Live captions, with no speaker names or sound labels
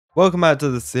Welcome back to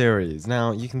the series.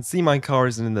 Now, you can see my car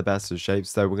isn't in the best of shape,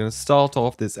 so we're going to start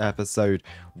off this episode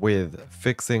with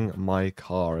fixing my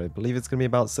car. I believe it's going to be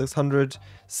about $600,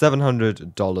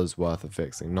 $700 worth of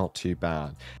fixing. Not too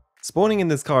bad. Spawning in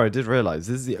this car, I did realize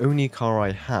this is the only car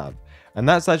I have. And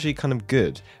that's actually kind of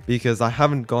good, because I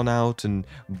haven't gone out and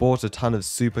bought a ton of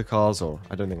supercars, or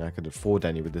I don't think I could afford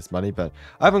any with this money, but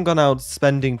I haven't gone out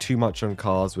spending too much on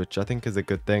cars, which I think is a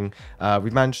good thing.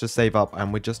 We've managed to save up,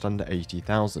 and we're just under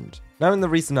 80,000. Now, in the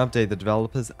recent update, the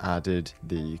developers added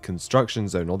the construction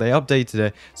zone, or they updated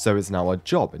it so it's now a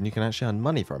job, and you can actually earn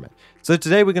money from it. So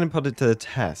today we're going to put it to the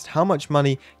test. How much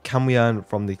money can we earn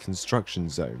from the construction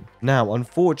zone? Now,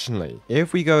 unfortunately,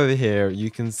 if we go over here, you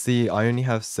can see I only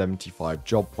have 75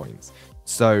 job points.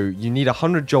 So you need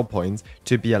 100 job points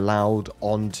to be allowed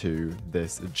onto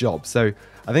this job. So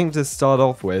I think to start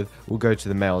off with, we'll go to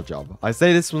the mail job. I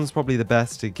say this one's probably the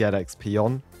best to get XP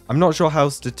on. I'm not sure how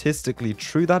statistically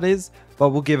true that is, but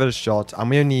we'll give it a shot, and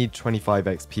we only need 25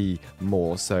 XP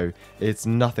more, so it's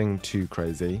nothing too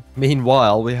crazy.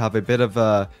 Meanwhile, we have a bit of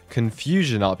a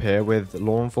confusion up here with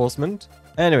law enforcement.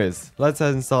 Anyways, let's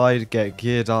head inside, get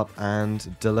geared up,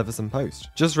 and deliver some post.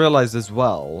 Just realized as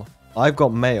well, I've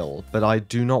got mail, but I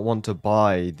do not want to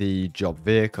buy the job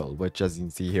vehicle, which as you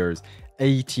can see here is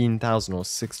 18,000 or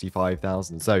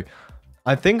 65,000. So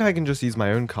I think I can just use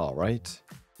my own car, right?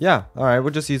 Yeah, alright,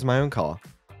 we'll just use my own car.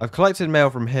 I've collected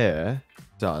mail from here.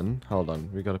 Done. Hold on,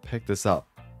 we gotta pick this up.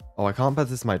 Oh, I can't put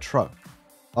this in my truck.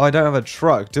 Oh, I don't have a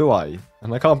truck, do I?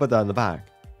 And I can't put that in the back.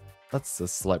 That's a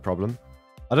slight problem.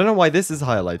 I don't know why this is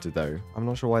highlighted though. I'm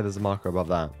not sure why there's a marker above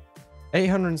that.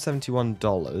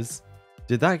 $871.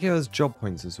 Did that give us job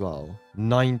points as well?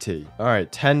 90.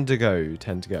 Alright, 10 to go,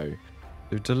 10 to go.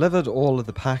 We've delivered all of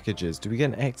the packages. Do we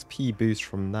get an XP boost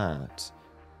from that?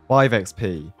 5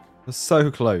 XP. We're so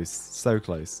close, so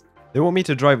close. They want me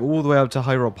to drive all the way up to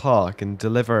High Rock Park and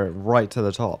deliver it right to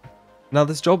the top. Now,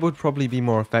 this job would probably be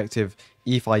more effective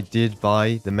if I did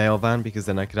buy the mail van, because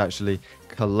then I could actually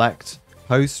collect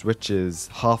post, which is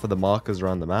half of the markers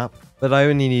around the map. But I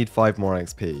only need 5 more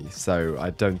XP, so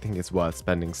I don't think it's worth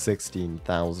spending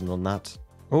 16,000 on that.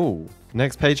 Oh,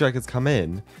 next paycheck has come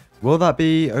in. Will that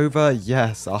be over?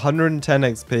 Yes, 110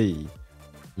 XP.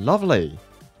 Lovely.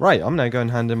 Right, I'm now going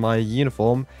to hand in my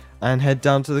uniform and head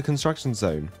down to the construction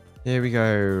zone. Here we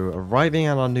go, arriving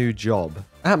at our new job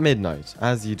at midnight,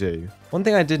 as you do. One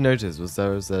thing I did notice was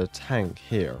there was a tank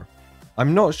here.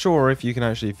 I'm not sure if you can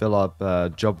actually fill up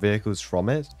job vehicles from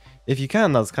it. If you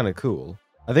can, that's kind of cool.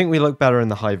 I think we look better in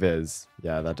the high vis.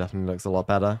 Yeah, that definitely looks a lot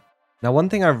better. Now, one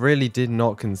thing I really did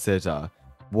not consider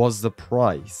was the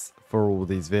price for all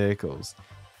these vehicles.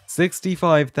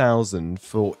 65,000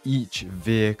 for each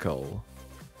vehicle.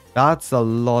 That's a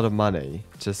lot of money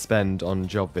to spend on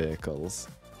job vehicles.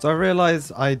 So I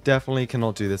realized I definitely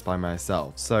cannot do this by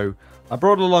myself. So I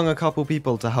brought along a couple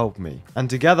people to help me. And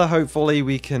together, hopefully,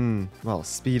 we can, well,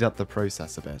 speed up the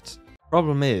process a bit.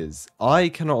 Problem is, I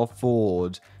cannot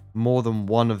afford more than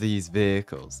one of these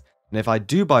vehicles. And if I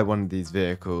do buy one of these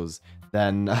vehicles,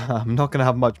 then I'm not going to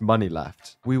have much money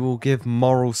left. We will give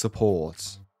moral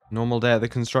support. Normal day at the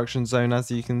construction zone, as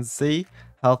you can see.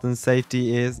 Health and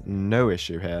safety is no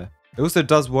issue here. It also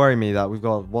does worry me that we've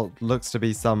got what looks to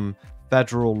be some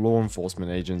federal law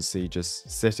enforcement agency just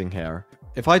sitting here.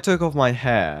 If I took off my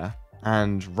hair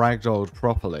and ragdolled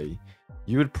properly,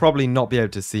 you would probably not be able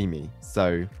to see me.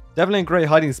 So definitely a great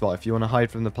hiding spot if you want to hide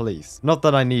from the police. Not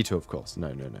that I need to, of course.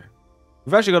 No, no, no.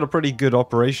 We've actually got a pretty good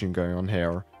operation going on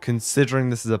here, considering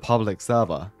this is a public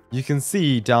server. You can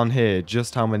see down here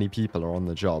just how many people are on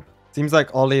the job. Seems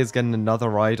like Ollie is getting another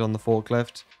ride on the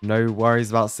forklift. No worries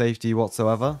about safety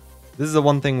whatsoever. This is the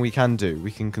one thing we can do.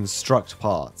 We can construct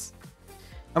parts.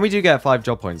 And we do get 5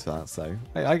 job points for that, so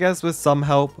I guess with some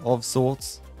help of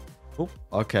sorts. Oh,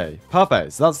 okay,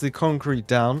 perfect. So that's the concrete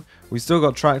down. We've still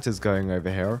got tractors going over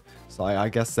here. So I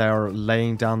guess they're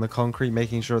laying down the concrete,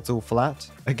 making sure it's all flat.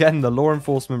 Again, the law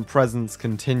enforcement presence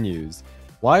continues.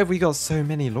 Why have we got so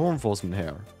many law enforcement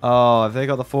here? Oh, have they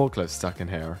got the forklift stuck in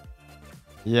here?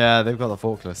 Yeah, they've got the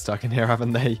forklift stuck in here,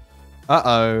 haven't they?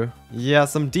 Uh-oh. Yeah,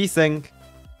 some desync.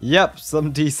 Yep,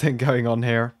 some desync going on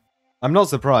here. I'm not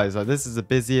surprised. Like, this is the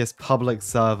busiest public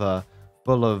server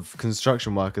full of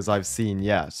construction workers I've seen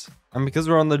yet. And because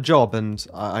we're on the job and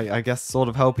I guess sort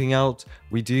of helping out,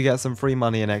 we do get some free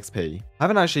money and XP. I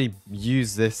haven't actually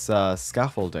used this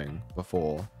scaffolding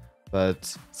before,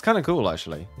 but it's kind of cool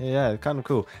actually. Yeah, kind of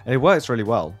cool. And it works really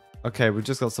well. Okay, we've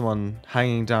just got someone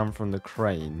hanging down from the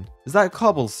crane. Is that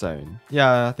cobblestone?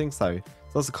 Yeah, I think so. So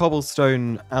that's a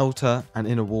cobblestone outer and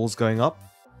inner walls going up.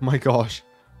 Oh my gosh.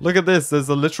 Look at this. There's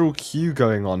a literal queue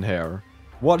going on here.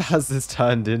 What has this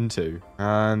turned into?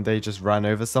 And they just ran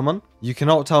over someone? You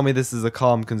cannot tell me this is a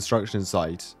calm construction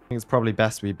site. I think it's probably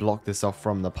best we block this off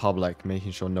from the public,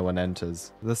 making sure no one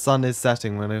enters. The sun is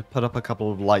setting. We're going to put up a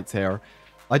couple of lights here.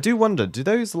 I do wonder, do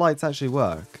those lights actually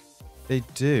work? They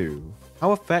do.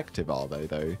 How effective are they,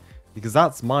 though? Because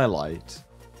that's my light.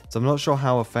 So I'm not sure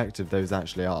how effective those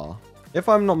actually are. If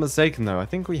I'm not mistaken, though, I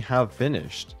think we have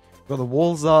finished. We've got the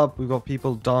walls up. We've got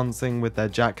people dancing with their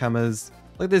jackhammers.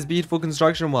 Look at this beautiful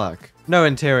construction work. No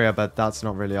interior, but that's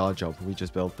not really our job. We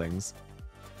just build things.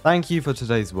 Thank you for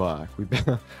today's work.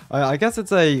 I guess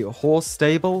it's a horse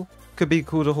stable. Could be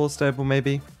called a horse stable,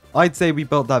 maybe. I'd say we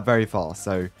built that very fast,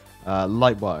 so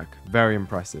light work. Very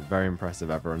impressive,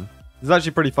 everyone. It's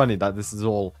actually pretty funny that this is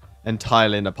all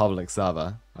entirely in a public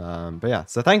server. But yeah,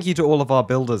 so thank you to all of our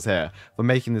builders here for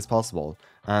making this possible.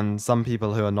 And some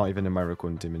people who are not even in my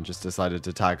recording team and just decided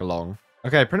to tag along.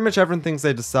 Okay, pretty much everyone thinks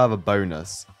they deserve a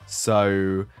bonus.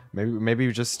 So maybe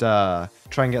we just try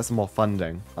and get some more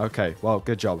funding. Okay, well,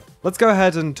 good job. Let's go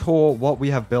ahead and tour what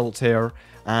we have built here.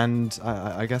 And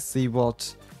I guess see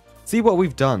what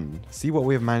we've done. See what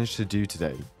we have managed to do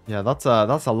today. Yeah, that's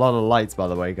a lot of lights, by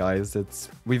the way, guys.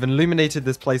 We've illuminated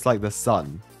this place like the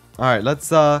sun. All right,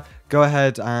 let's go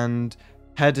ahead and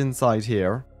head inside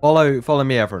here. Follow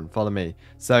me, everyone. Follow me.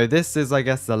 So this is, I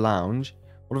guess, the lounge.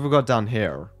 What have we got down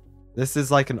here? This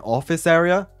is like an office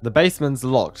area. The basement's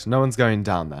locked. No one's going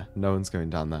down there. No one's going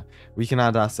down there. We can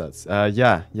add assets.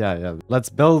 Yeah. Let's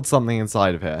build something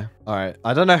inside of here. All right.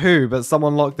 I don't know who, but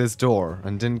someone locked this door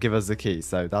and didn't give us the key,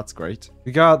 so that's great.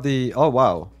 We go out the... Oh,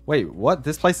 wow. Wait, what?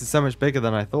 This place is so much bigger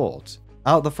than I thought.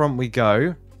 Out the front we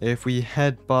go. If we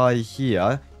head by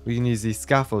here, we can use the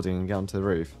scaffolding and get onto the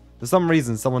roof. For some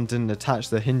reason, someone didn't attach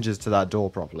the hinges to that door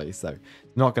properly, so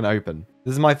it's not going to open.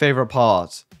 This is my favorite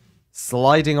part.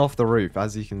 Sliding off the roof,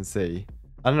 as you can see.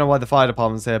 I don't know why the fire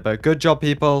department's here, but good job,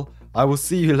 people. I will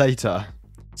see you later.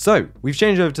 So, we've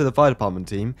changed over to the fire department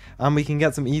team, and we can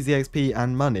get some easy XP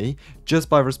and money just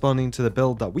by responding to the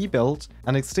build that we built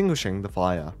and extinguishing the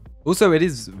fire. Also, it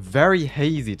is very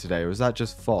hazy today, or is that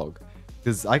just fog?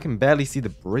 Because I can barely see the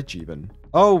bridge even.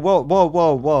 Oh,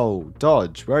 whoa.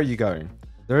 Dodge, where are you going?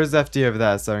 There is FD over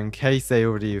there, so in case they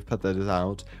already put that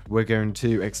out, we're going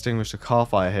to extinguish a car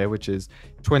fire here, which is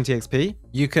 20 XP.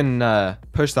 You can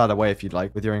push that away if you'd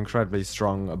like with your incredibly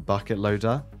strong bucket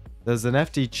loader. There's an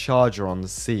FD charger on the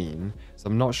scene, so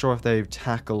I'm not sure if they've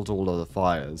tackled all of the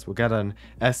fires. We'll get an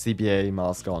SCBA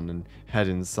mask on and head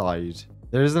inside.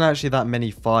 There isn't actually that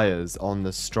many fires on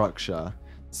the structure,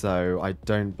 so I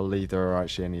don't believe there are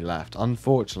actually any left,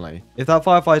 unfortunately. If that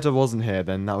firefighter wasn't here,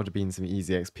 then that would have been some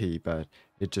easy XP, but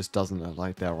it just doesn't look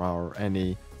like there are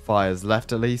any fires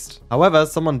left, at least. However,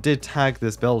 someone did tag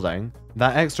this building.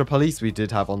 That extra police we did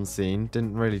have on scene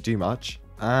didn't really do much.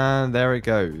 And there it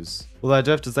goes. Although I do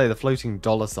have to say the floating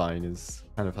dollar sign is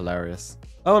kind of hilarious.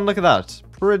 Oh, and look at that.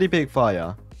 Pretty big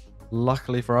fire.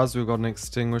 Luckily for us, we've got an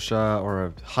extinguisher, or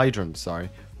a hydrant,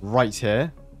 sorry, right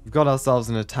here. We've got ourselves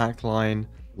an attack line.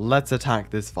 Let's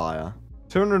attack this fire.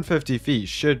 250 feet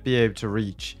should be able to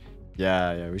reach.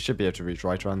 Yeah, we should be able to reach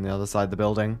right around the other side of the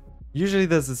building. Usually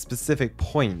there's a specific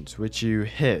point which you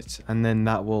hit, and then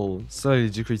that will slowly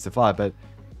decrease the fire, but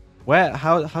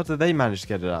how did they manage to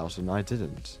get it out and I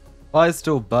didn't? Fire's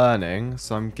still burning,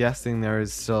 so I'm guessing there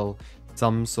is still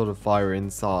some sort of fire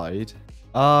inside.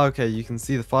 Ah, okay, you can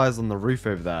see the fires on the roof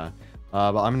over there.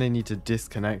 But I'm going to need to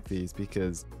disconnect these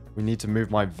because we need to move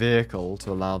my vehicle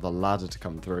to allow the ladder to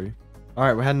come through.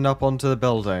 Alright, we're heading up onto the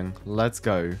building. Let's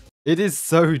go. It is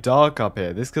so dark up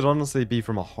here. This could honestly be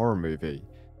from a horror movie.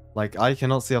 Like, I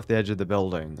cannot see off the edge of the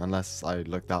building unless I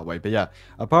look that way. But yeah,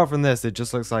 apart from this, it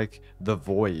just looks like the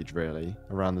void, really,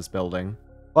 around this building.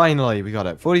 Finally, we got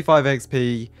it. 45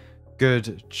 XP.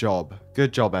 Good job.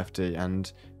 Good job, FD.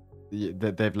 And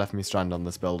they've left me stranded on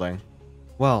this building.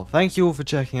 Well, thank you all for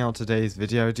checking out today's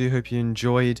video. I do hope you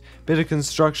enjoyed a bit of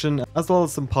construction as well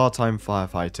as some part-time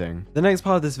firefighting. The next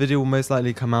part of this video will most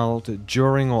likely come out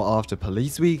during or after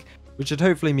police week, which should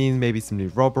hopefully mean maybe some new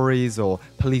robberies or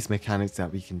police mechanics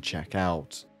that we can check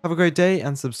out. Have a great day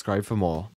and subscribe for more.